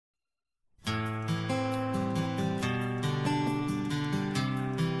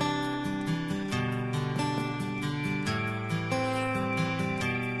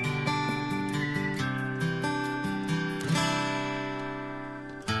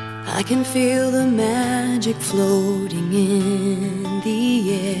I can feel the magic floating in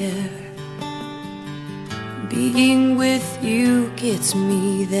the air. Being with you gets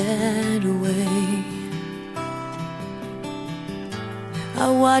me that way.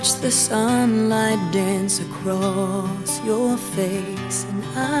 I watch the sunlight dance across your face, and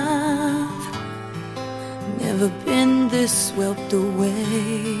I've never been this swept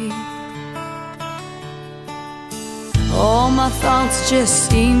away. All my thoughts just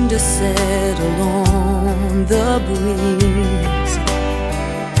seem to settle on the breeze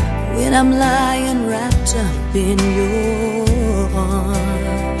when I'm lying wrapped up in your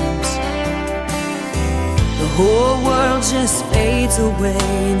arms. The whole world just fades away.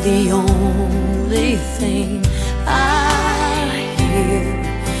 The only thing I hear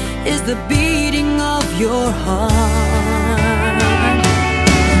is the beating of your heart.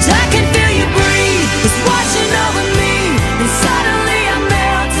 And I can feel you breathe, it's washing over me, and suddenly I'm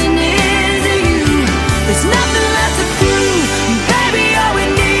melting into you. There's nothing left to prove, baby, all we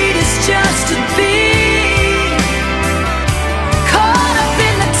need is just to be caught up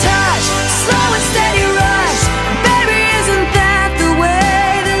in the touch, slow and steady rush. Baby, isn't that the way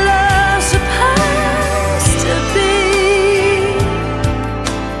that love's supposed to be?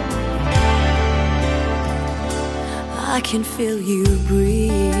 I can feel you breathe.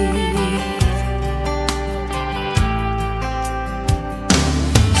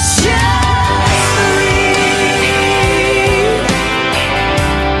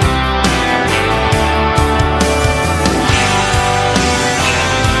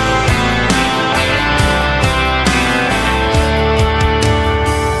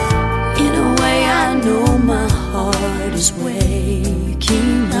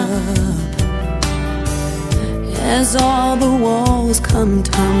 As all the walls come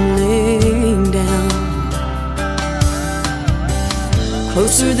tumbling down,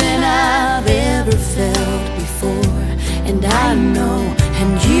 closer than I've ever felt before. And I know,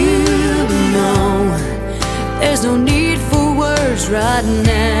 and you know, there's no need for words right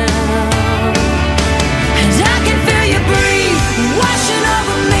now. And I can feel you breathe, washing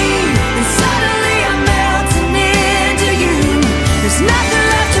over me, and suddenly I'm melting into you. There's nothing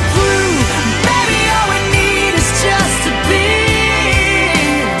left to prove, baby, all we need is just to be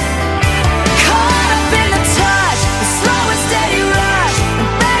caught up in the touch, the slow and steady rush. And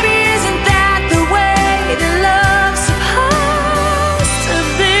baby, isn't that the way that love's supposed to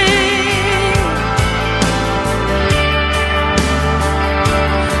be?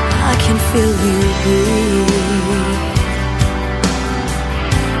 I can feel you breathe.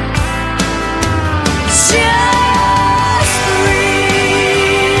 Just breathe.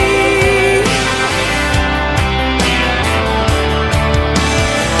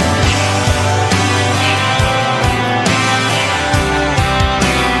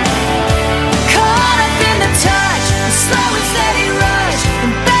 Caught up in the touch, a slow and steady rush.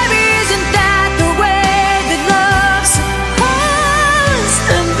 And baby, isn't that the way that love's supposed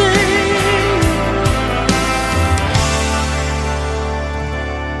to be?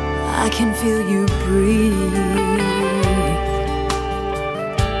 I can feel you breathe.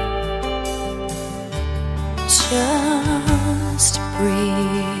 Just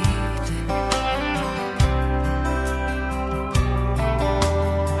breathe.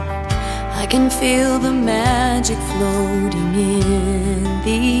 I can feel the magic floating in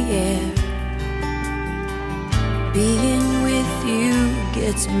the air. Being with you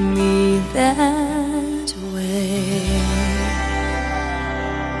gets me that way.